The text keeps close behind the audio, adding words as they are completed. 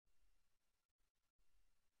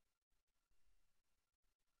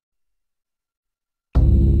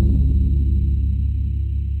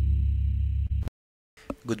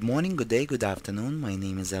Good morning, good day, good afternoon. My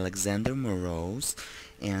name is Alexander Morose,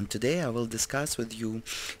 and today I will discuss with you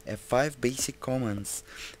 5 basic commands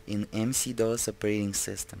in MC-DOS operating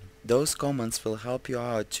system. Those commands will help you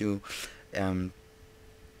out to um,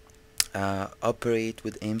 operate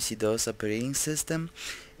with MC-DOS operating system,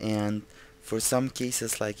 and for some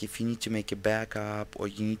cases, like if you need to make a backup or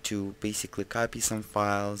you need to basically copy some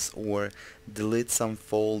files or delete some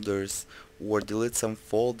folders or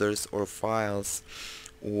files,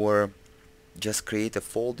 or just create a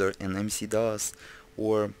folder in MC-DOS,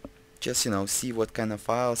 or just see what kind of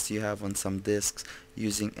files you have on some disks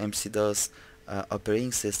using MC-DOS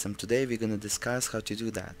operating system. Today we're going to discuss how to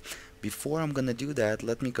do that. Before I'm going to do that,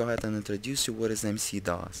 let me go ahead and introduce you what is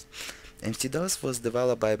MC-DOS. MC-DOS was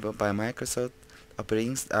developed by Microsoft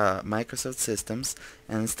Systems,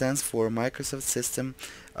 and it stands for Microsoft System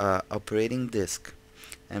Operating Disk,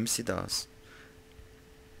 MC-DOS.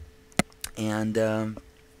 And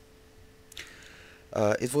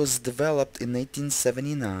it was developed in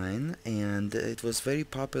 1979, and it was very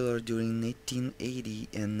popular during 1980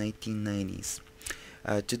 and 1990s.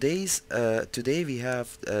 Today we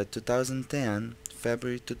have 2010,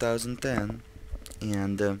 February 2010,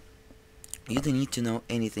 and you don't need to know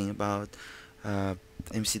anything about uh,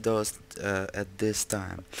 MC-DOS at this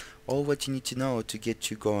time. All what you need to know to get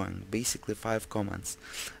you going, basically 5 commands.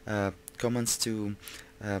 Commands to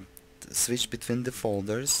switch between the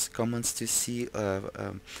folders, commands to see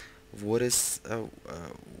what is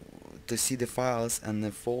to see the files and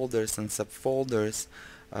the folders and subfolders,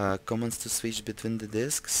 commands to switch between the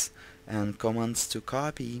disks, and commands to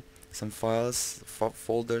copy some files,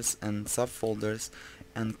 folders and subfolders,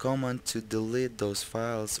 and command to delete those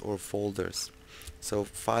files or folders. So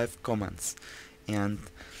 5 commands. And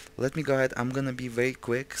let me go ahead, I'm gonna be very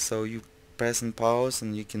quick, so you press and pause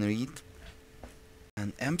and you can read.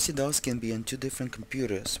 And MC-DOS can be on 2 different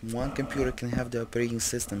computers. One computer can have the operating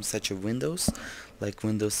system such as Windows, like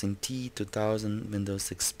Windows NT, 2000, Windows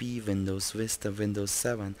XP, Windows Vista, Windows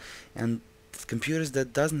 7. And computers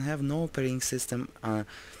that doesn't have no operating system are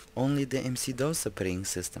only the MC-DOS operating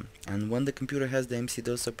system. And when the computer has the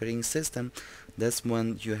MC-DOS operating system, that's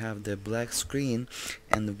when you have the black screen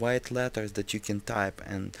and the white letters that you can type,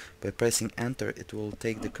 and by pressing enter it will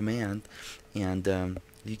take the command, and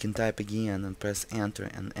you can type again and press enter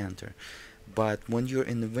and enter. But when you're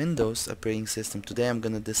in the Windows operating system, today I'm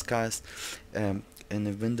going to discuss in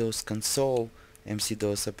the Windows console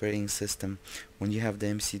MC-DOS operating system, when you have the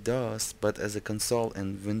MC-DOS but as a console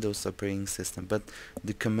in Windows operating system, but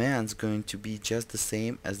the commands going to be just the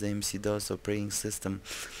same as the MC-DOS operating system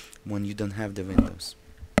when you don't have the Windows.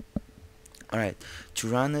 Alright, to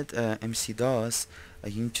run it MC-DOS,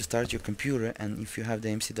 you need to start your computer, and if you have the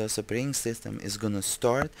MC-DOS operating system, it's gonna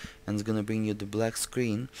start and it's gonna bring you the black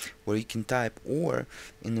screen where you can type, or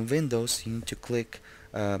in Windows you need to click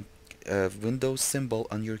Windows symbol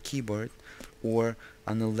on your keyboard, or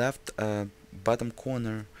on the left bottom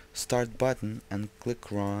corner start button and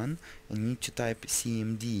click run, and you need to type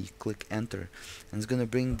CMD, click enter, and it's gonna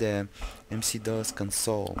bring the MC-DOS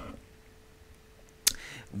console.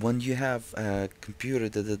 When you have a computer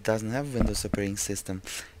that doesn't have Windows operating system,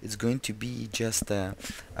 it's going to be just a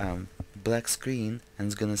black screen, and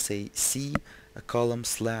it's gonna say C column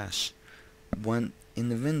slash. When in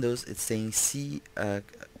the Windows it's saying C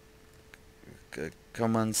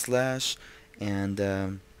command slash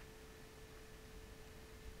and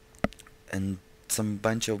some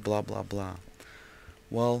bunch of blah blah blah.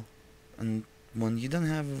 Well, and when you don't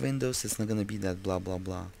have a Windows, it's not gonna be that blah blah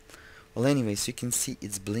blah. Well, anyways, you can see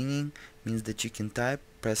it's blinking, means that you can type,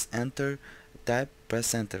 press enter, type,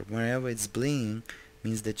 press enter. Wherever it's blinking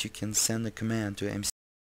means that you can send a command to MC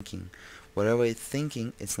thinking. Whatever it's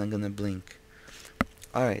thinking, it's not gonna blink.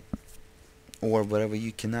 Alright, or wherever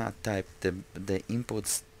you cannot type the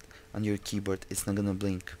inputs on your keyboard, it's not gonna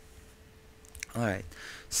blink. Alright,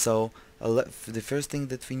 so the first thing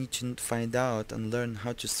that we need to find out and learn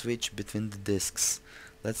how to switch between the disks.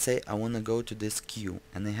 Let's say I want to go to this queue,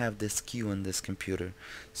 and I have this queue on this computer.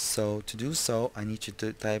 So to do so, I need you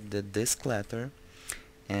to type the disk letter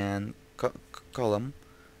and column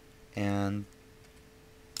and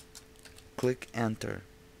click enter.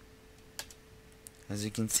 As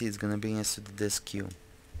you can see, it's gonna bring us to the disk queue.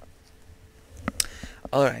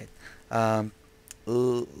 Alright,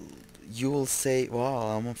 you will say,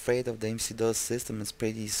 wow, I'm afraid of the MC-DOS system, it's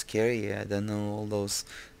pretty scary, I don't know all those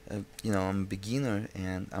I'm a beginner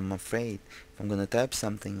and I'm afraid. If I'm gonna type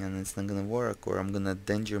something and it's not gonna work, or I'm gonna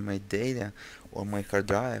danger my data, or my hard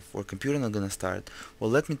drive, or computer not gonna start, well,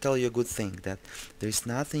 let me tell you a good thing, that there's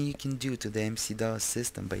nothing you can do to the MC-DOS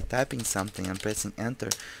system by typing something and pressing enter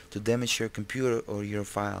to damage your computer or your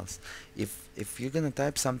files. If you're gonna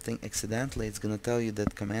type something accidentally, it's gonna tell you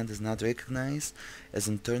that command is not recognized as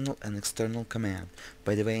internal and external command.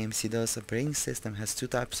 By the way, MC-DOS operating system has two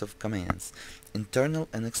types of commands, internal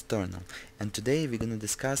and external, and today we're gonna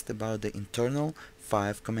discuss about the internal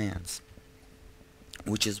 5 commands,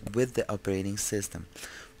 which is with the operating system.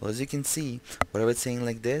 Well, as you can see, what I was saying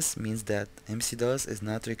like this means that MC-DOS is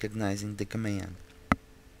not recognizing the command.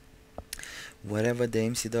 Whatever the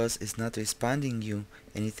MC-DOS is not responding you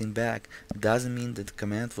anything back doesn't mean that the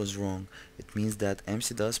command was wrong. It means that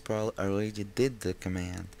MC-DOS probably already did the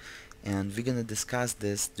command, and we're gonna discuss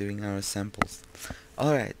this during our samples.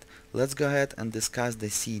 Alright, let's go ahead and discuss the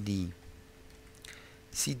CD.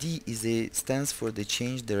 CD stands for the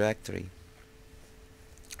change directory,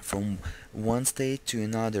 from one state to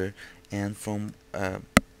another, and from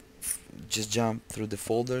just jump through the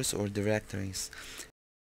folders or directories.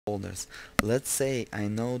 Let's say I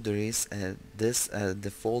know there is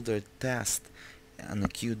the folder test on a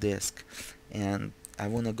Q disk, and I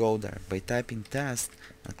want to go there. By typing test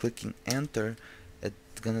and clicking enter,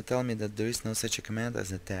 it's gonna tell me that there is no such a command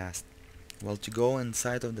as a test. Well, to go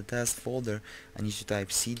inside of the test folder, I need to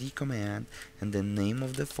type cd command and the name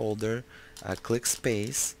of the folder, click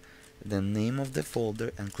space, the name of the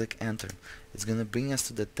folder, and click enter. It's gonna bring us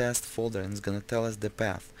to the test folder, and it's gonna tell us the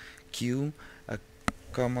path q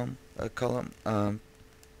column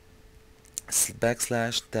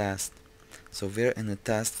 /test. So we're in the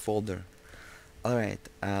test folder. Alright,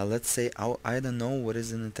 let's say I don't know what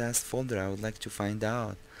is in the test folder. I would like to find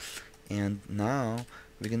out, and now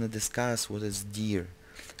we're gonna discuss what is dir.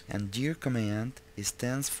 And dir command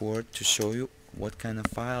stands for to show you what kind of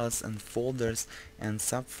files and folders and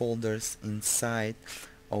subfolders inside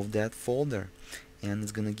of that folder, and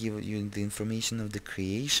it's gonna give you the information of the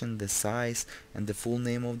creation, the size, and the full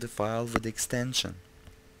name of the file with the extension,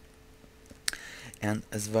 and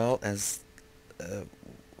as well as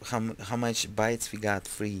how much bytes we got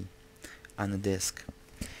free on the disk.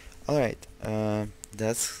 Alright,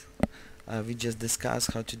 that's we just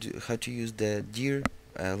discussed how to use the dir.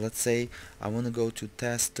 Let's say I want to go to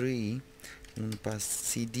test3, I'm going to pass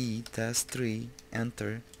cd test3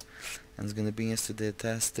 enter, and it's going to bring us to the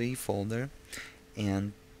test3 folder,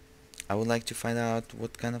 and I would like to find out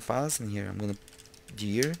what kind of files in here. I'm going to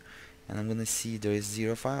dir, and I'm going to see there is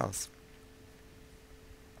 0 files.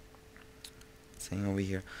 Saying over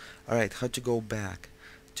here. Alright, how to go back?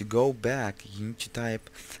 To go back, you need to type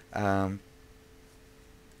on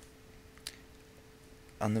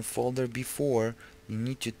the folder before, you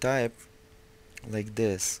need to type like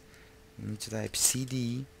this. You need to type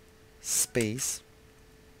cd space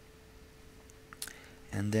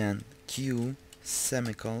and then q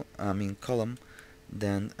column,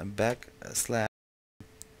 then a backslash.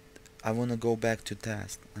 I want to go back to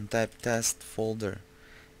test and type test folder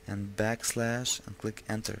and backslash and click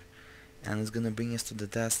enter, and it's gonna bring us to the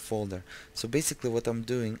test folder. So basically what I'm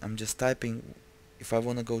doing, I'm just typing. If I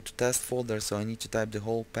want to go to test folder, so I need to type the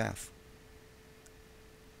whole path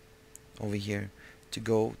over here to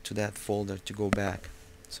go to that folder, to go back.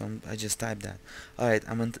 So I just type that. Alright,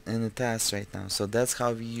 I'm in the test right now, so that's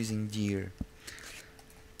how we're using dir.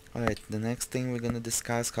 Alright, the next thing we're gonna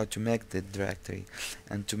discuss how to make the directory.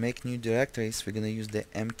 And to make new directories, we're gonna use the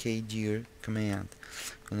mkdir command.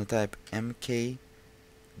 I'm gonna type mkdir.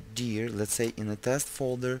 Let's say in the test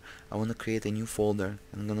folder, I want to create a new folder.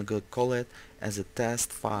 I'm gonna go call it as a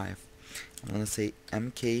test5. I'm gonna say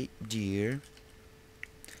mkdir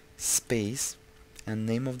space and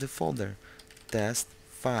name of the folder test5.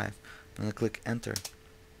 I'm gonna click enter,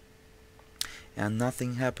 and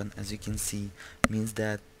nothing happened. As you can see, means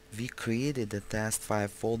that we created the test5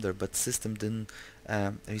 folder, but system didn't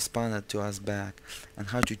respond to us back. And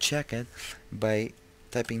how to check it? By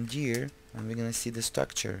typing dir, and we're gonna see the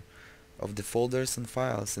structure of the folders and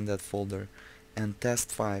files in that folder, and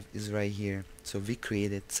test5 is right here. So we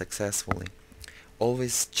created successfully.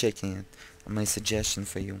 Always checking it. My suggestion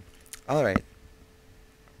for you. Alright,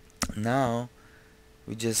 now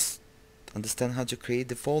we just understand how to create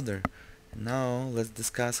the folder. Now let's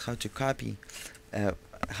discuss how to copy a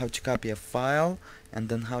file, and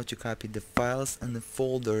then how to copy the files and the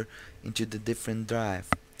folder into the different drive.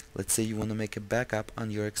 Let's say you want to make a backup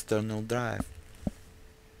on your external drive.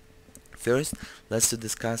 First, let's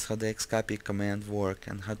discuss how the xcopy command work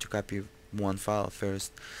and how to copy one file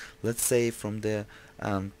first. Let's say from the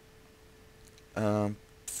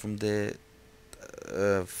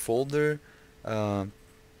folder uh,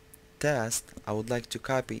 test, I would like to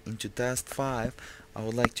copy into test 5, I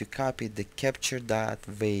would like to copy the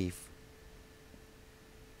capture.wave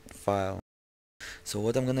file. So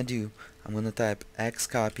what I'm gonna do, I'm gonna type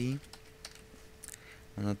xcopy,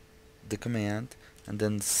 the command, and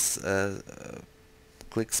then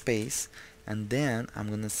click space, and then I'm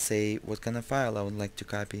gonna say what kind of file I would like to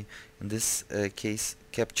copy. In this case,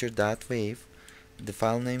 capture.wave, the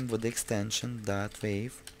file name with the extension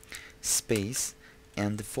 .wave, space,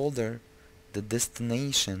 and the folder, the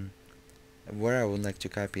destination where I would like to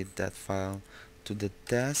copy that file, to the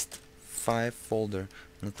test 5 folder,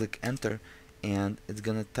 and click enter, and it's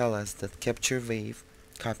gonna tell us that capture wave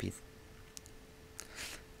copied.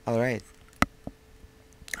 Alright,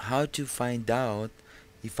 how to find out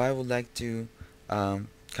if I would like to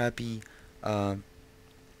copy